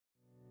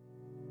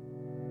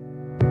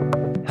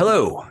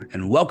Hello,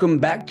 and welcome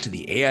back to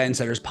the AI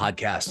Insiders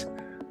Podcast,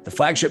 the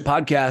flagship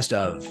podcast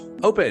of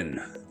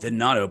open, then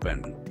not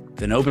open,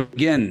 then open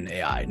again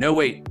AI. No,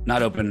 wait,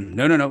 not open.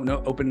 No,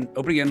 open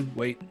again,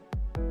 wait.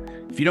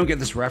 If you don't get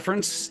this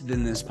reference,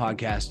 then this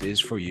podcast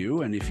is for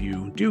you. And if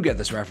you do get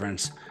this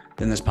reference,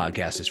 then this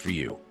podcast is for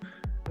you.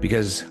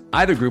 Because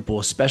either group will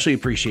especially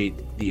appreciate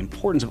the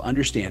importance of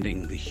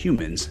understanding the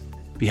humans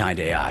behind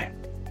AI.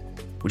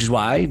 Which is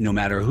why, no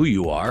matter who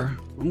you are,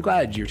 I'm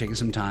glad you're taking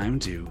some time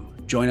to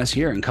join us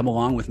here and come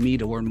along with me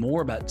to learn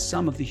more about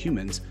some of the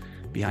humans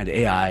behind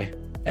AI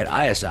at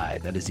ISI,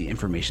 that is the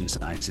Information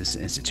Sciences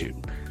Institute.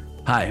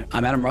 Hi,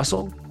 I'm Adam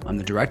Russell. I'm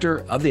the director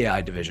of the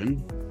AI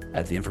division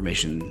at the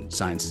Information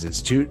Sciences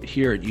Institute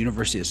here at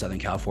University of Southern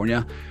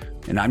California,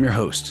 and I'm your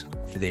host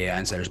for the AI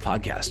Insiders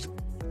Podcast.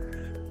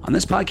 On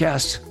this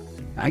podcast,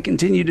 I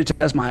continue to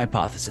test my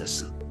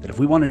hypothesis that if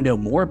we want to know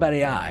more about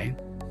AI,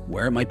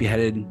 where it might be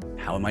headed,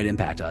 how it might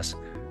impact us,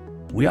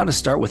 we ought to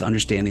start with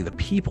understanding the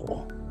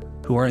people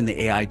who are in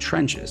the AI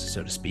trenches,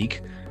 so to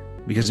speak,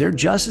 because they're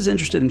just as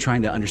interested in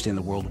trying to understand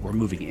the world we're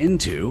moving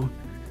into,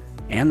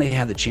 and they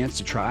have the chance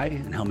to try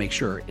and help make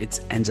sure it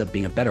ends up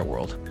being a better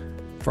world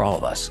for all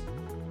of us.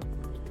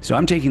 So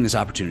I'm taking this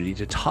opportunity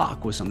to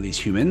talk with some of these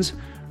humans,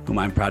 whom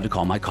I'm proud to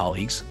call my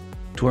colleagues,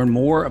 to learn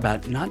more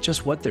about not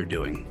just what they're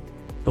doing,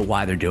 but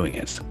why they're doing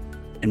it.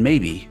 And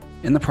maybe,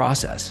 in the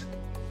process,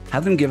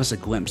 have them give us a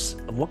glimpse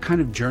of what kind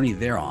of journey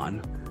they're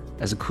on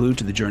as a clue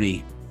to the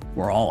journey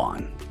we're all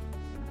on.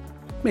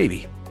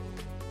 Maybe.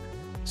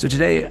 So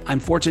today,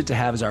 I'm fortunate to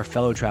have as our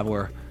fellow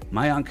traveler,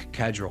 Mayank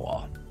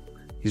Kejriwal.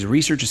 He's a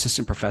research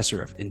assistant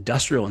professor of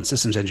industrial and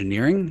systems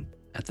engineering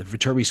at the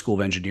Viterbi School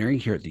of Engineering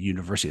here at the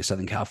University of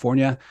Southern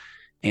California.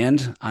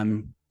 And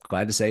I'm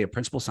glad to say a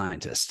principal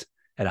scientist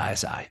at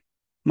ISI.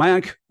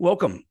 Mayank,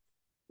 welcome.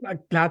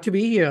 Glad to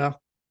be here.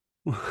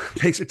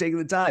 Thanks for taking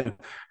the time.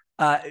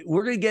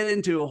 We're going to get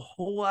into a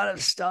whole lot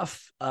of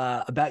stuff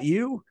about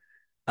you.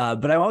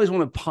 But I always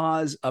want to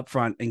pause up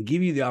front and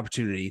give you the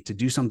opportunity to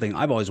do something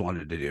I've always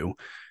wanted to do,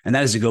 and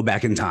that is to go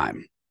back in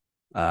time.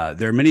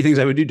 There are many things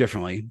I would do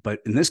differently,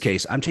 but in this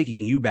case, I'm taking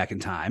you back in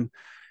time,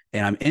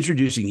 and I'm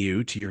introducing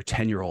you to your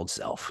 10-year-old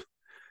self.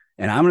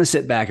 And I'm going to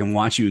sit back and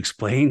watch you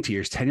explain to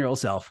your 10-year-old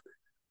self,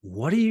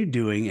 what are you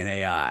doing in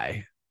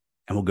AI?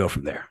 And we'll go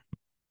from there.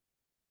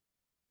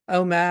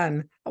 Oh,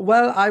 man.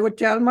 Well, I would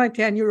tell my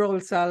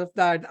 10-year-old self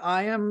that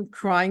I am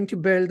trying to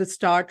build a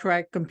Star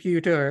Trek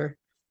computer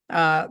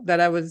that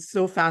I was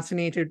so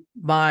fascinated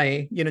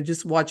by,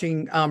 just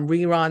watching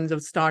reruns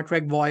of Star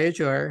Trek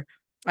Voyager.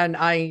 And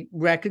I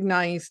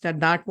recognized that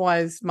that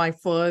was my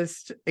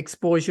first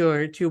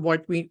exposure to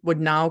what we would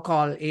now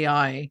call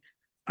AI.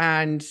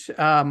 And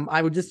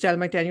I would just tell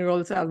my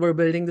 10-year-old self, we're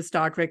building the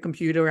Star Trek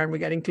computer and we're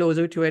getting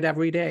closer to it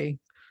every day.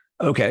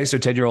 Okay, so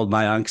 10-year-old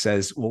Mayank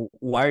says, well,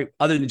 why,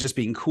 other than just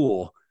being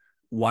cool,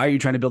 why are you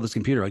trying to build this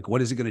computer? Like,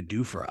 what is it going to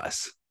do for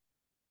us?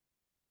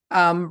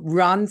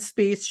 Run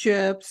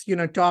spaceships,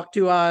 talk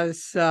to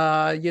us,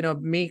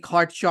 make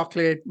hot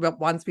chocolate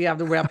once we have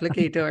the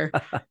replicator,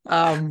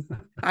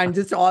 and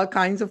just all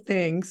kinds of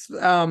things.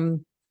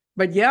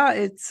 But yeah,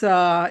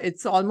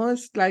 it's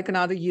almost like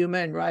another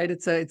human, right?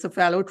 It's a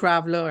fellow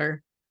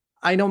traveler.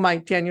 I know my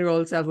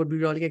 10-year-old self would be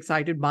really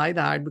excited by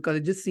that because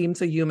it just seems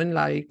so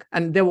human-like.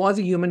 And there was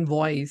a human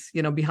voice,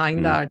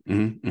 behind that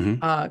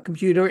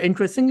computer.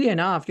 Interestingly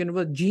enough, it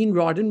was Gene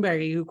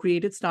Roddenberry who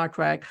created Star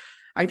Trek.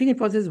 I think it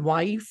was his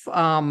wife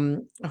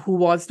who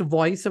was the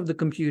voice of the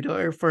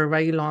computer for a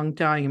very long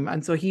time.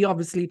 And so he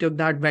obviously took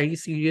that very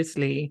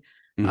seriously.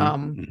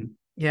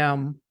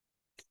 Yeah.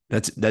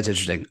 That's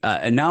interesting.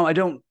 And now I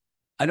don't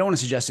want to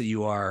suggest that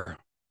you are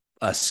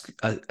a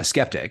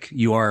skeptic.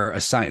 You are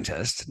a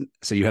scientist.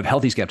 So you have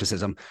healthy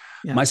skepticism.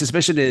 Yeah. My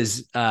suspicion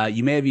is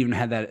you may have even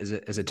had that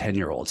as a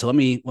 10-year-old. So let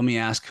me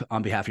ask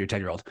on behalf of your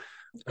 10-year-old.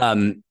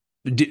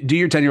 Do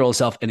your 10-year-old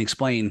self and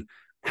explain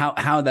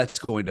how that's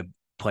going to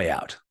play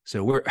out.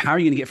 So how are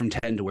you going to get from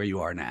 10 to where you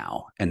are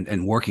now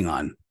and working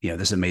on,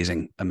 this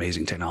amazing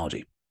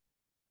technology?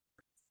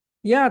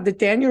 Yeah, the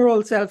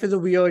 10-year-old self is a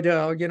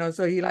weirdo,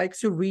 so he likes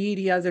to read.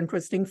 He has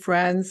interesting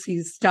friends.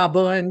 He's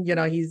stubborn.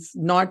 He's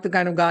not the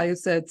kind of guy who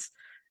sits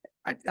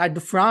at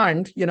the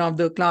front, of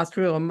the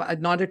classroom,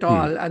 not at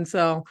all. And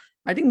so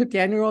I think the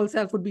 10-year-old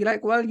self would be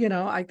like, well,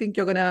 I think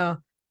you're going to,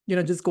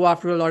 just go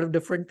after a lot of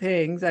different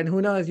things. And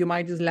who knows, you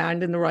might just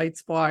land in the right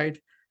spot.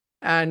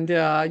 And,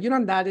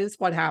 that is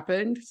what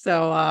happened.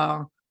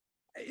 So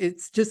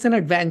it's just an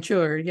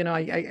adventure.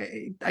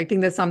 I think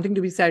there's something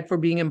to be said for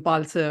being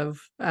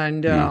impulsive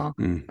and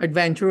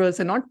adventurous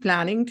and not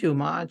planning too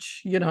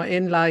much,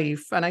 in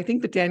life. And I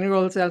think the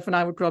 10-year-old self and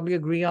I would probably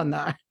agree on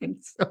that.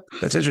 So.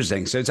 That's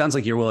interesting. So it sounds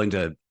like you're willing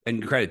to,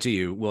 and credit to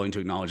you, willing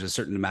to acknowledge a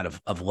certain amount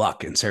of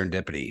luck and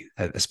serendipity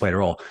has played a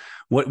role.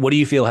 What do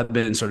you feel have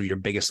been sort of your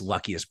biggest,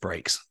 luckiest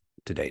breaks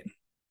to date?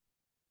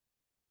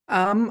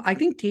 I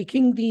think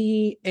taking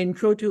the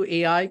intro to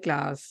AI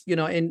class,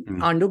 in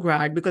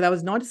undergrad, because I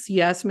was not a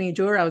CS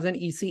major, I was an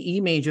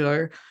ECE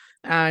major.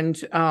 And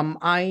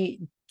I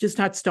just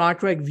had Star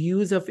Trek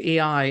views of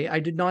AI. I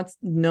did not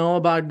know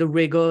about the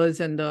rigors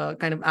and the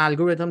kind of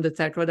algorithms, et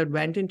cetera, that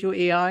went into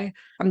AI.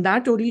 And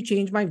that totally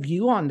changed my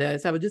view on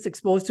this. I was just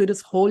exposed to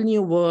this whole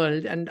new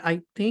world. And I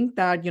think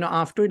that,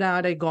 after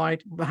that, I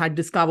had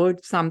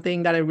discovered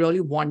something that I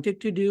really wanted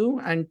to do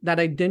and that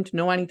I didn't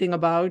know anything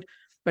about,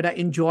 but I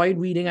enjoyed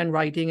reading and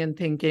writing and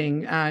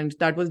thinking. And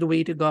that was the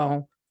way to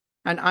go.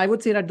 And I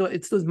would say that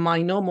it's those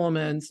minor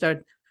moments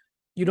that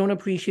you don't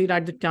appreciate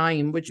at the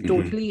time, which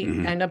totally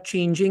end up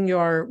changing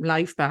your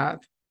life path.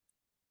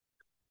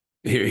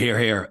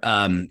 Here.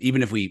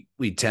 Even if we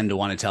tend to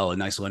want to tell a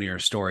nice linear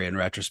story in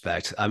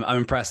retrospect, I'm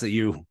impressed that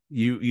you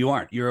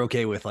aren't. You're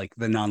okay with like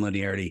the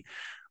nonlinearity.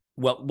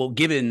 Well,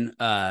 given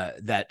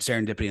that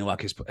serendipity and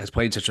luck has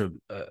played such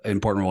an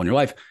important role in your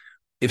life,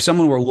 if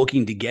someone were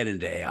looking to get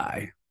into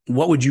AI,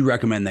 what would you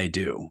recommend they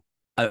do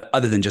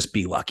other than just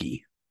be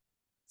lucky?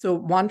 So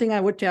one thing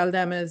I would tell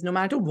them is no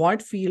matter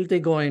what field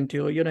they go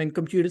into, in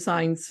computer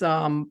science,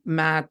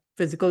 math,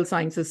 physical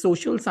sciences,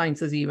 social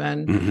sciences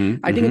even,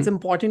 I think it's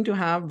important to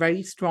have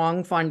very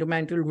strong,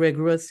 fundamental,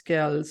 rigorous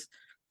skills.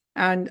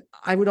 And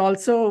I would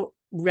also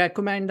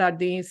recommend that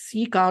they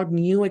seek out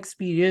new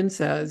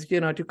experiences,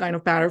 to kind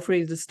of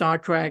paraphrase the Star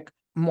Trek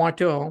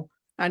motto.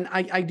 And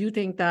I do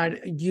think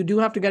that you do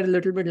have to get a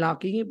little bit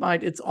lucky,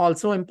 but it's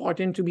also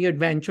important to be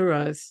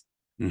adventurous.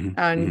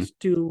 And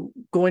to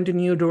go into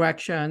new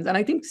directions. And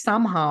I think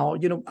somehow,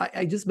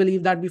 I just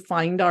believe that we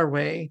find our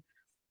way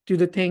to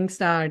the things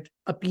that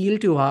appeal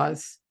to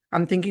us.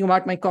 I'm thinking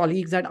about my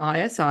colleagues at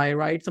ISI,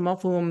 right? Some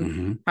of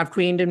whom have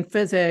trained in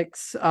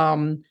physics,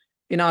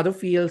 in other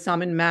fields,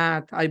 some in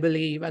math, I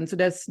believe. And so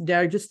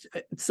there are just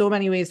so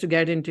many ways to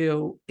get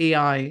into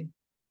AI.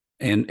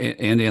 And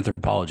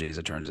anthropology, as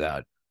it turns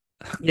out.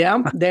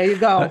 Yeah, there you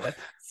go.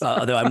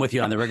 Although I'm with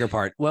you on the rigor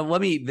part. Well, let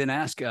me then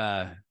ask,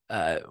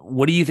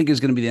 what do you think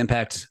is going to be the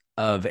impact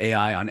of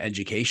AI on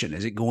education?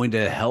 Is it going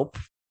to help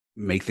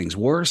make things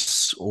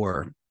worse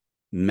or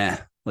meh?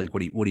 Like, what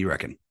do you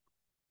reckon?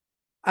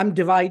 I'm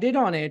divided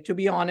on it, to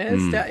be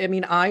honest. I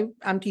mean,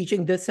 I'm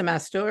teaching this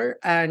semester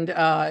and,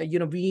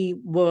 we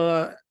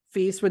were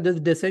faced with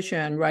this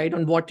decision, right,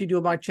 on what to do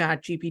about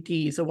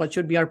ChatGPT. So what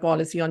should be our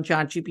policy on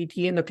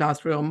ChatGPT in the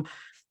classroom?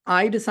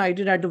 I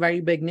decided at the very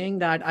beginning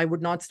that I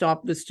would not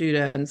stop the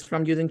students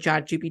from using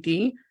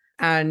ChatGPT.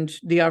 And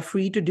they are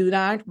free to do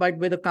that, but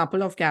with a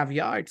couple of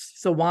caveats.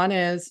 So one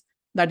is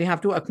that they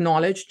have to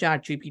acknowledge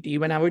ChatGPT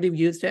whenever they've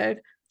used it.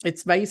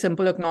 It's very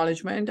simple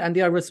acknowledgement, and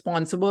they are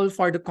responsible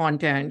for the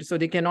content. So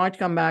they cannot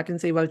come back and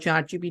say, well,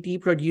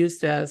 ChatGPT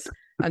produced this.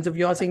 And so if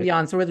you're saying the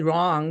answer is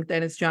wrong,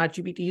 then it's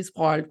ChatGPT's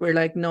fault. We're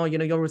like, no,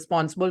 you're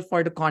responsible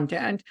for the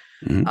content.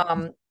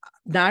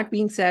 That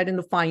being said, in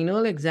the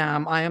final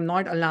exam, I am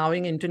not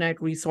allowing internet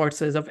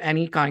resources of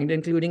any kind,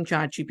 including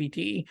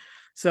ChatGPT.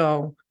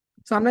 So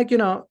I'm like,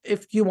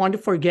 if you want to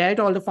forget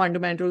all the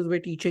fundamentals we're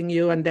teaching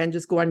you and then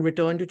just go and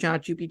return to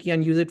ChatGPT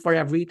and use it for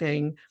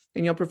everything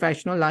in your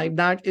professional life,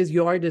 that is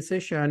your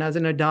decision as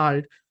an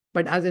adult.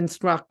 But as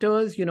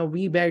instructors,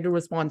 we bear the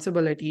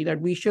responsibility that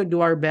we should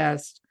do our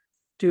best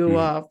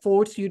to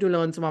force you to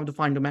learn some of the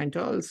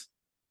fundamentals.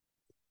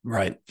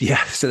 Right.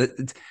 Yeah. So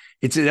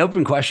it's an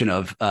open question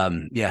of,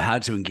 how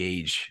to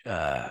engage,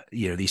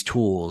 these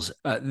tools.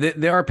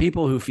 There are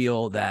people who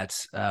feel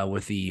that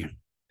with the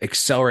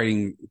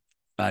accelerating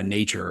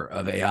nature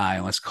of AI,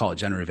 and let's call it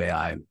generative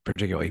AI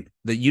particularly,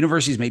 the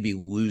universities may be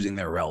losing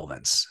their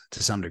relevance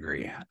to some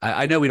degree.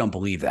 I know we don't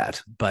believe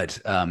that, but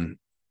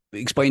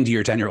explain to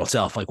your 10-year-old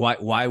self, like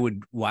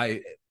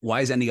why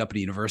is ending up at a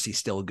university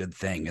still a good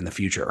thing in the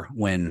future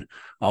when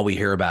all we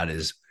hear about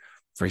is,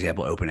 for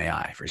example,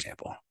 OpenAI, for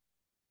example?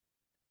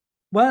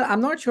 Well,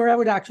 I'm not sure I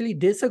would actually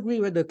disagree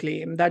with the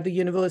claim that the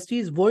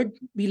universities would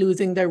be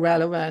losing their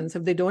relevance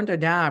if they don't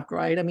adapt,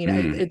 right? I mean,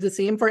 it's the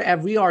same for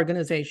every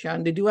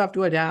organization. They do have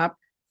to adapt.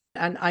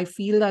 And I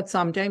feel that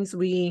sometimes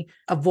we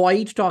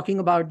avoid talking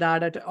about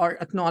that or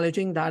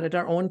acknowledging that at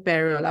our own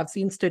peril. I've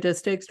seen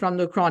statistics from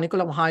the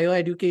Chronicle of Higher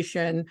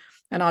Education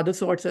and other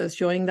sources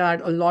showing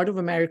that a lot of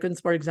Americans,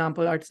 for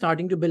example, are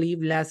starting to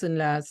believe less and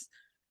less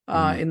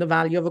in the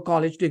value of a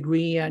college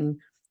degree and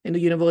in the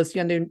university,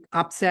 and they're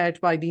upset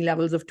by the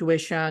levels of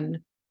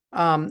tuition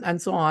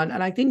and so on.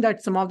 And I think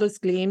that some of those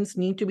claims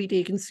need to be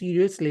taken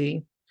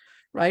seriously.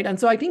 Right. And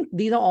so I think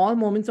these are all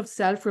moments of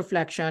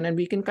self-reflection, and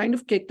we can kind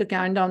of kick the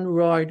can down the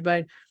road.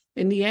 But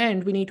in the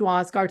end, we need to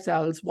ask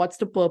ourselves, what's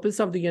the purpose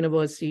of the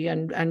university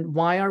and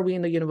why are we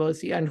in the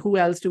university and who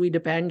else do we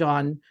depend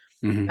on?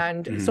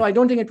 So I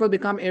don't think it will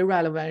become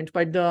irrelevant,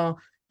 but the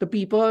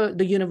people,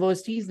 the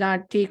universities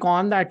that take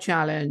on that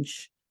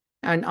challenge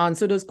and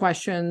answer those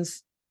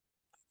questions,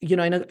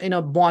 in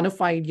a bona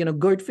fide,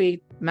 good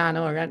faith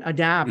manner and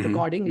adapt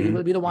accordingly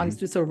will be the ones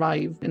to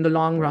survive in the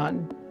long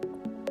run.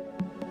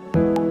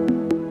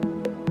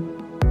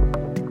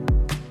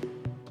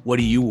 What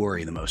do you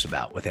worry the most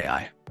about with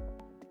AI?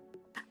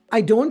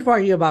 I don't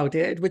worry about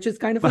it, which is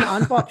kind of an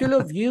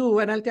unpopular view.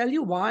 And I'll tell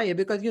you why,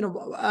 because,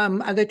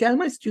 as I tell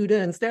my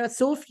students, there are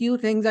so few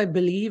things I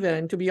believe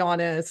in, to be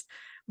honest.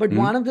 But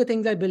one of the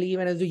things I believe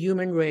in is the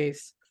human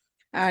race.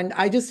 And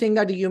I just think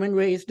that the human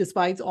race,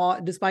 despite all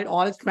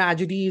its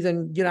tragedies,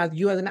 and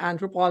you as an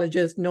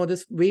anthropologist know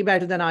this way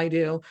better than I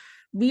do,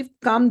 we've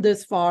come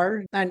this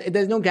far, and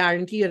there's no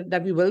guarantee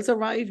that we will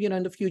survive,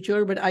 in the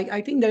future. But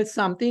I think there's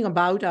something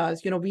about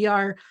us. We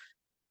are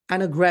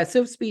an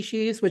aggressive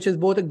species, which is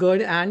both a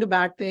good and a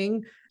bad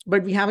thing,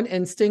 but we have an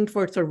instinct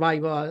for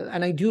survival.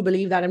 And I do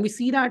believe that. And we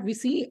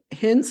see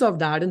hints of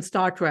that in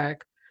Star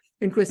Trek,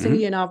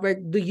 interestingly enough, where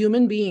the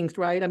human beings,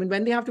 right? I mean,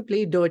 when they have to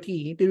play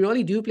dirty, they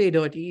really do play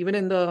dirty. Even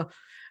in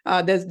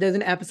there's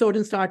an episode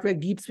in Star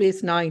Trek Deep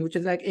Space Nine, which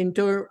is like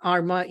inter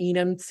arma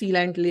enim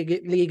silent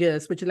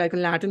legis, which is like a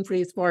Latin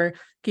phrase for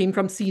came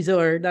from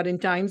Caesar, that in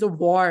times of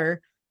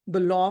war, the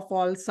law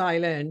falls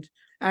silent.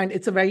 And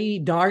it's a very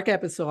dark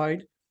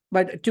episode.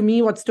 But to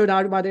me, what stood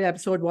out about the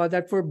episode was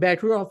that for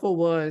better or for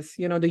worse,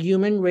 the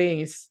human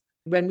race,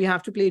 when we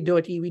have to play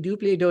dirty, we do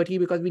play dirty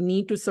because we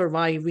need to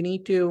survive. We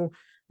need to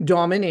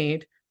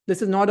dominate.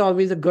 This is not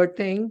always a good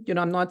thing.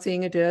 I'm not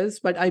saying it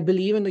is, but I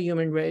believe in the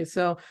human race.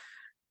 So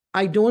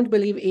I don't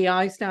believe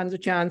AI stands a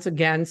chance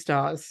against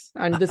us.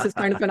 And this is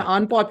kind of an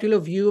unpopular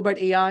view, but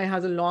AI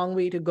has a long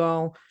way to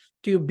go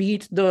to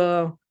beat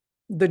the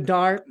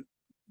dark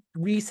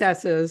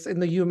recesses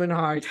in the human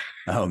heart.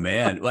 Oh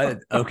man. Well,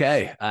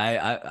 okay.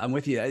 I'm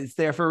with you. It's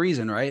there for a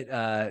reason, right?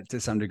 To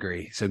some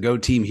degree. So go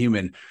team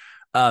human.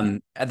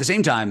 At the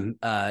same time,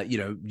 as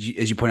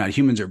you point out,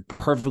 humans are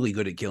perfectly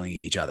good at killing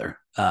each other,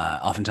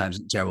 oftentimes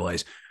in several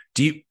ways.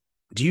 Do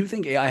you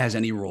think AI has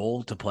any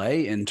role to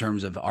play in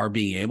terms of our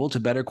being able to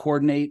better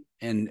coordinate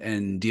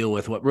and deal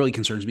with what really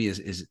concerns me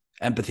is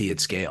empathy at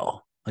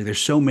scale? Like there's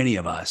so many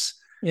of us.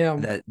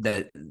 Yeah,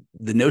 that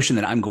the notion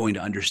that I'm going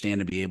to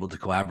understand and be able to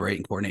collaborate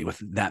and coordinate with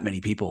that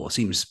many people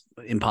seems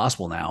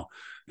impossible now.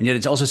 And yet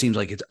it also seems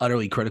like it's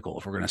utterly critical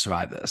if we're going to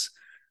survive this.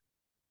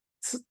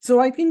 So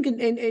I think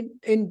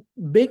in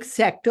big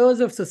sectors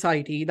of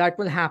society that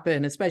will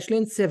happen, especially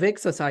in civic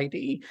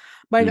society.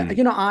 But,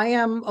 I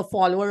am a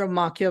follower of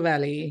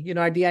Machiavelli,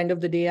 at the end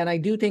of the day. And I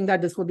do think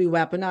that this will be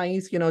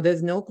weaponized.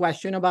 There's no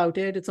question about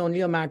it. It's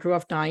only a matter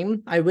of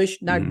time. I wish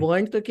that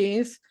weren't the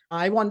case.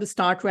 I want the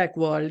Star Trek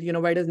world,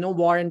 where there's no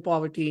war and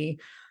poverty.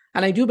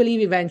 And I do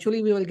believe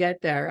eventually we will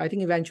get there. I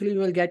think eventually we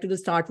will get to the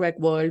Star Trek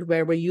world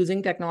where we're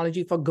using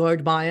technology for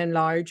good by and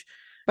large.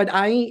 But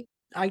I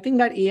think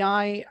that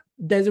AI,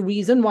 there's a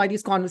reason why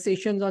these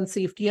conversations on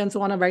safety and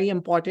so on are very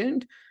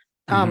important.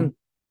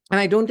 And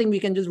I don't think we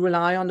can just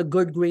rely on the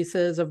good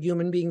graces of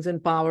human beings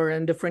in power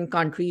in different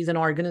countries and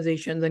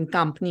organizations and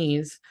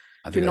companies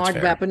to not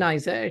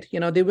weaponize it.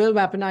 They will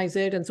weaponize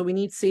it. And so we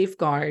need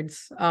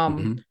safeguards.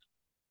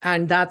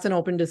 And that's an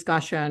open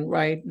discussion,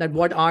 right? That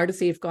what are the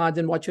safeguards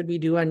and what should we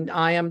do? And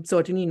I am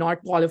certainly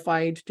not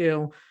qualified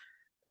to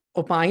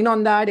opine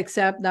on that,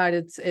 except that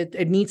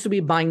it needs to be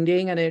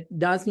binding and it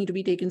does need to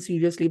be taken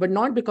seriously, but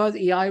not because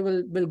AI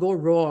will go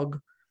rogue.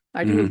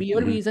 I think the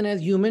real reason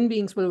is human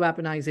beings will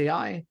weaponize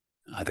AI.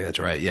 I think that's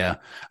right. Yeah.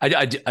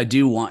 I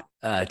do want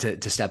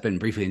to step in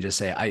briefly and just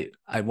say,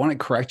 I want to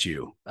correct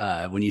you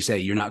when you say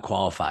you're not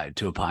qualified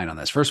to opine on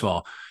this. First of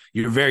all,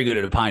 you're very good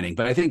at opining,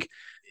 but I think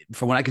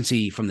from what I can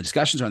see from the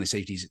discussions around the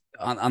safeties,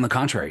 on the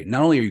contrary,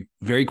 not only are you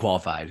very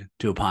qualified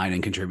to opine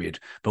and contribute,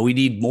 but we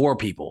need more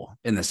people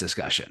in this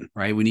discussion,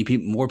 right? We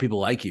need more people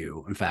like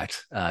you, in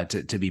fact,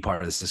 to be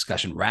part of this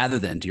discussion, rather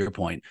than, to your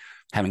point,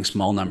 having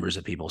small numbers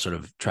of people sort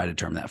of try to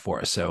determine that for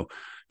us. So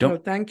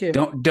thank you.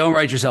 Don't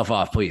write yourself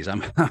off, please. I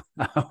want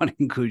to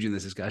include you in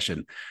this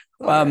discussion.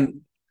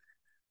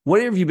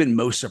 What have you been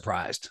most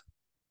surprised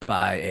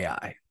by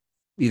AI?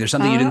 Either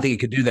something you didn't think it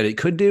could do that it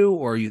could do,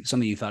 or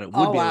something you thought it would be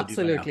able to do.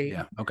 Absolutely.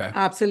 Yeah. Okay.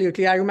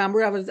 Absolutely. I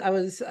remember I was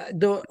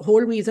the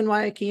whole reason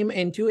why I came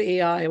into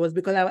AI was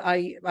because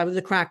I was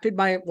attracted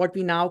by what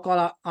we now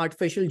call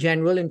artificial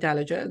general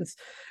intelligence,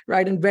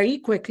 right? And very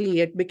quickly,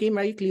 it became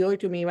very clear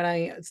to me when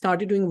I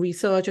started doing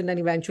research and then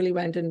eventually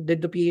went and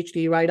did the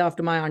PhD right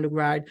after my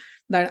undergrad,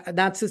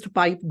 that's just a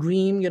pipe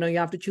dream. You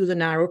have to choose a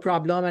narrow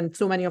problem. And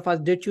so many of us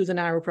did choose a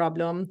narrow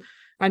problem.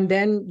 And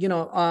then,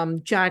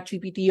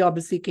 ChatGPT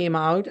obviously came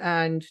out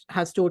and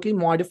has totally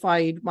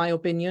modified my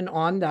opinion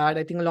on that,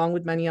 I think, along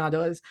with many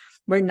others.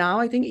 But now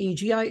I think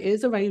AGI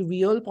is a very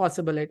real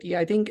possibility.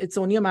 I think it's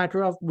only a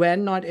matter of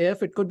when, not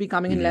if. It could be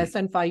coming in less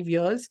than 5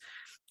 years.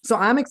 So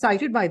I'm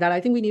excited by that.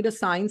 I think we need a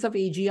science of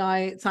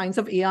AGI, science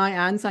of AI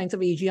and science of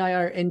AGI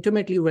are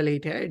intimately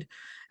related.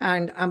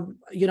 And,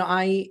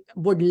 I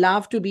would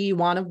love to be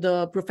one of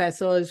the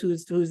professors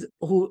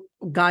who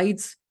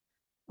guides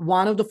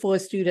one of the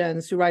first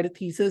students to write a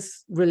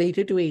thesis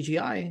related to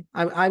AGI.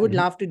 I would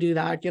love to do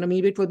that.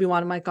 Maybe it will be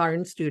one of my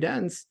current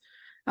students.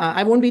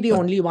 I won't be the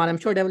only one. I'm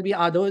sure there will be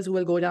others who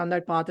will go down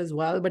that path as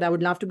well. But I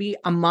would love to be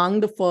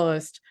among the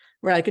first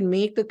where I can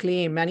make the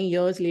claim many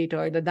years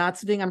later that that's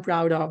the thing I'm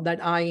proud of,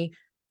 that I,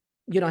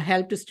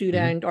 helped a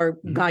student or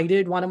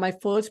guided one of my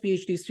first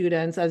PhD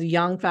students as a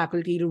young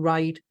faculty to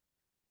write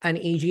an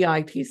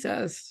AGI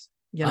thesis.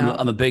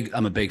 I'm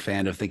a big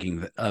fan of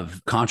thinking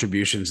of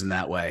contributions in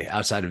that way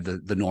outside of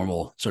the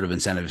normal sort of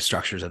incentive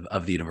structures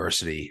of the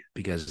university,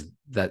 because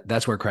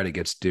that's where credit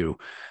gets due.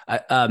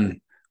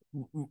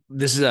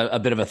 this is a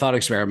bit of a thought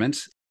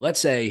experiment. Let's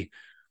say,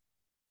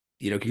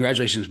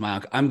 congratulations,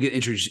 Mayank. I'm going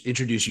to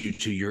introduce you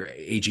to your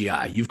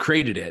AGI. You've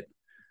created it,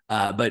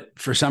 but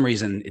for some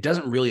reason, it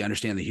doesn't really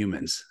understand the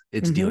humans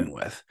it's dealing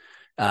with.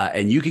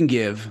 And you can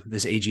give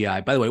this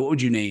AGI, by the way, what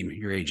would you name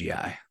your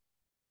AGI?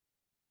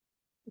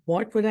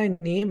 What would I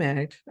name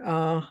it?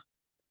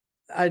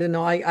 I don't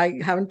know.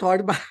 I haven't thought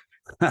about it.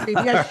 Maybe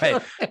I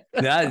should. Right.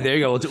 Yeah, there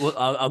you go.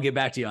 I'll get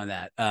back to you on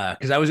that.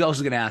 Because I was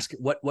also going to ask,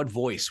 what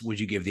voice would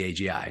you give the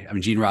AGI? I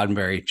mean, Gene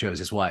Roddenberry chose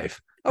his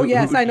wife. Oh,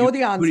 yes, I know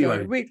the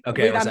answer. Wait,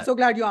 I'm so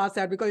glad you asked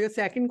that, because your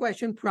second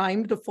question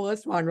primed the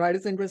first one, right?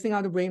 It's interesting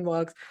how the brain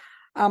works.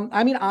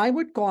 I mean, I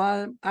would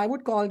call the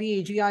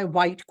AGI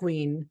White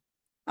Queen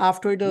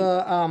after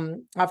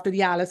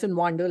the Alice in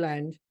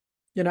Wonderland,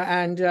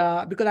 and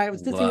because I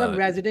was just thinking of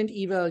Resident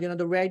Evil,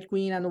 the Red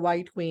Queen and the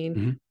White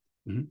Queen.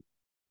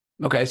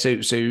 Okay,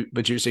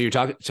 but you're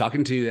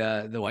talking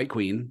to the White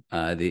Queen,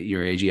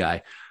 your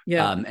AGI,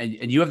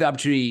 and you have the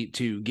opportunity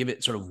to give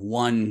it sort of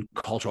one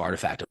cultural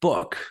artifact, a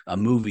book, a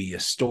movie, a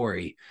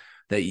story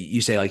that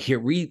you say, like, here,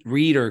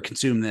 read or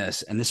consume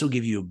this, and this will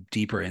give you a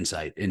deeper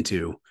insight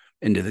into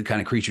the kind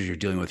of creatures you're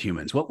dealing with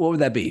humans. What would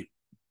that be?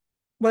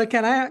 Well,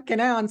 can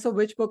I answer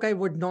which book I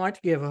would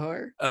not give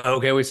her?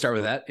 Okay, we start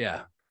with that.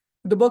 Yeah,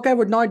 the book I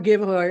would not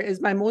give her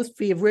is my most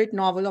favorite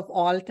novel of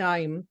all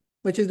time,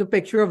 which is The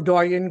Picture of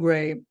Dorian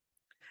Gray.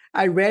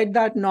 I read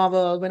that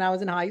novel when I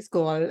was in high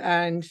school,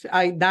 and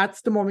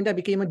that's the moment I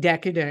became a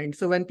decadent.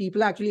 So when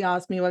people actually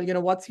ask me, well,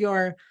 what's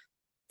your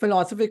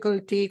philosophical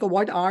take, or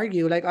what are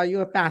you? Like, are you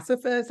a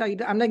pacifist?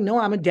 I'm like, no,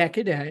 I'm a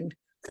decadent.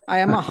 I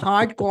am a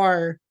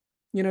hardcore,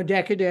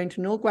 decadent,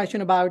 no question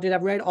about it.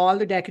 I've read all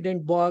the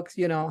decadent books,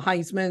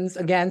 Heisman's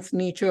Against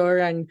Nature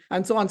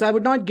and so on. So I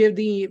would not give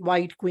the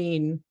White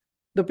Queen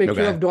The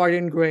Picture of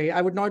Dorian Gray.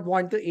 I would not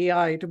want the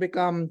AI to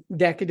become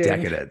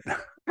decadent.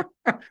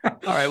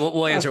 All right,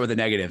 we'll answer with a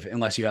negative,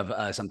 unless you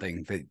have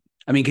something that,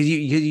 I mean, because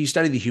you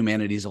study the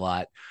humanities a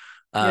lot.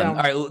 All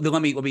right,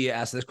 let me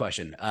ask this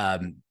question.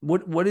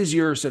 What is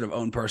your sort of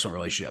own personal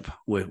relationship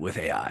with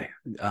AI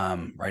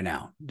right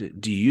now?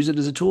 Do you use it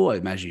as a tool? I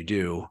imagine you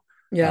do.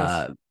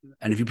 Yes.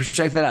 And if you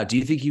project that out, do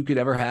you think you could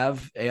ever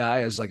have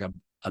AI as like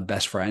a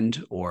best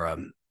friend or or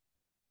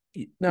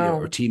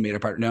teammate or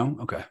partner? No?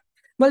 Okay.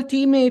 Well,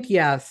 teammate,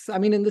 yes. I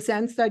mean, in the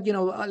sense that,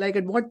 like,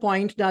 at what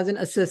point does an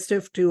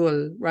assistive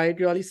tool, right,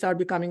 really start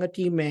becoming a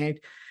teammate?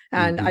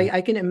 And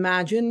I can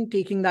imagine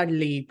taking that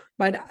leap.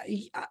 But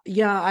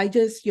yeah, I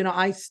just,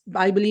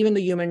 I believe in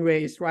the human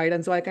race, right?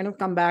 And so I kind of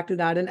come back to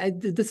that.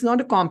 And this is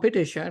not a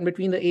competition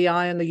between the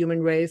AI and the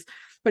human race,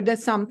 but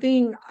there's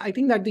something, I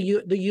think, that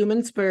the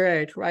human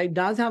spirit, right,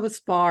 does have a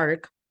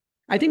spark.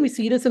 I think we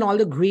see this in all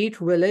the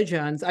great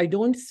religions. I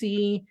don't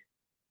see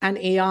an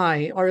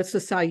AI or a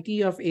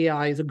society of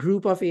AIs, a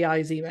group of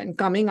AIs even,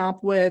 coming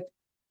up with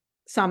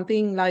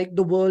something like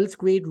the world's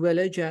great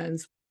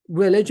religions.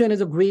 Religion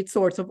is a great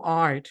source of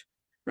art,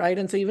 right?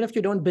 And so even if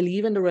you don't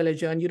believe in the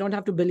religion, you don't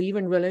have to believe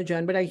in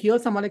religion. But I hear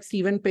someone like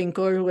Steven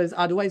Pinker, who is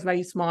otherwise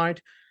very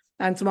smart,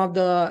 and some of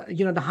the,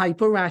 the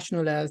hyper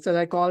rationalists, as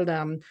I call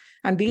them,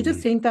 and they just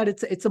think that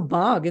it's a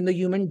bug in the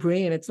human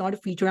brain. It's not a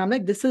feature. I'm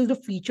like, this is the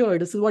feature.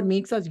 This is what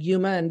makes us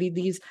human.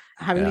 These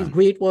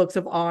great works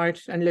of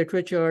art and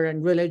literature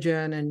and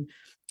religion, and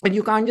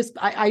you can't just.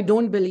 I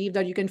don't believe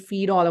that you can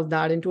feed all of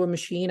that into a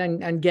machine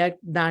and get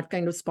that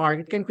kind of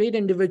spark. It can create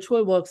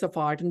individual works of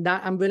art, and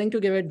that I'm willing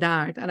to give it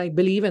that, and I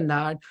believe in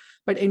that.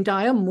 But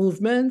entire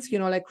movements,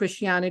 like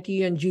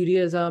Christianity and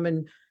Judaism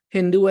and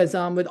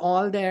Hinduism, with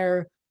all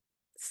their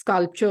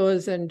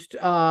sculptures and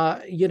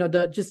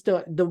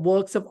the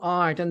works of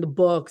art and the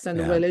books and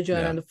the religion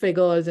and the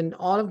figures and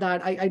all of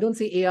that, I don't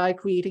see AI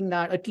creating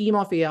that. A team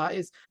of AI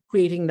is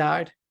creating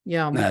that.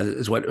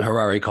 Is what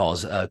Harari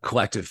calls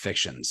collective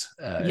fictions.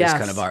 Is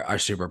kind of our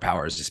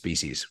superpower as a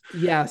species.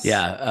 Yes.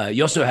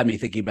 You also had me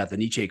thinking about the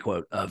Nietzsche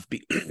quote of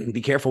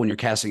be careful when you're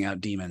casting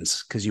out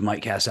demons, because you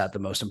might cast out the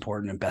most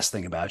important and best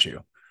thing about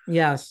you.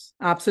 Yes,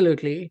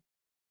 absolutely.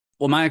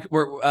 Well, Mayank,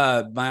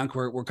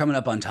 we're coming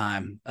up on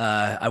time.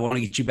 I want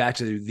to get you back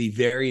to the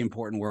very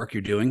important work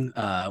you're doing,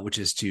 which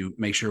is to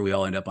make sure we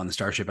all end up on the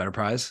Starship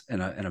Enterprise in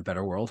a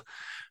better world.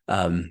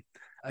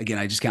 Again,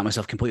 I just count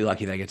myself completely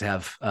lucky that I get to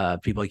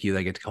have people like you that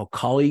I get to call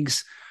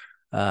colleagues.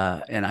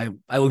 And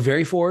I look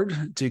very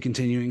forward to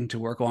continuing to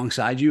work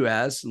alongside you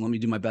and let me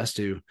do my best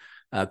to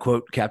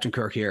quote Captain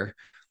Kirk here,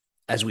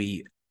 as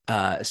we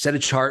set a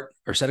chart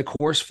or set a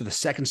course for the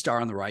second star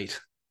on the right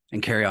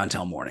and carry on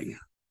till morning.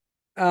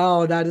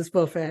 Oh, that is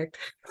perfect.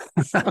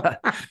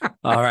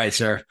 All right,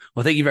 sir.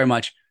 Well, thank you very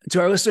much. To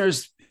our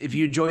listeners, if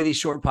you enjoy these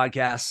short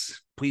podcasts,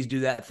 please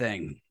do that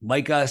thing.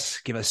 Like us,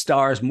 give us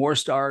stars, more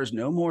stars,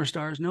 no more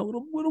stars, no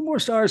little more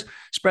stars.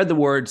 Spread the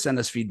word, send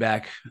us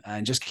feedback,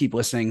 and just keep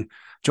listening.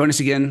 Join us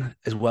again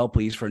as well,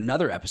 please, for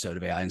another episode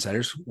of AI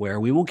Insiders, where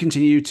we will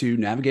continue to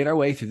navigate our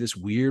way through this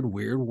weird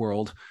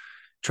world,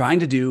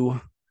 trying to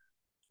do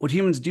what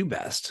humans do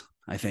best,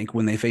 I think,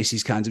 when they face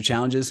these kinds of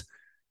challenges,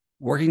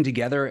 working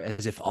together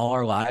as if all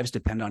our lives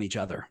depend on each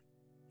other,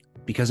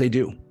 because they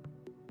do.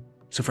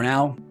 So for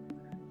now,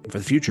 and for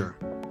the future,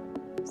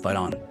 Fight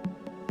on.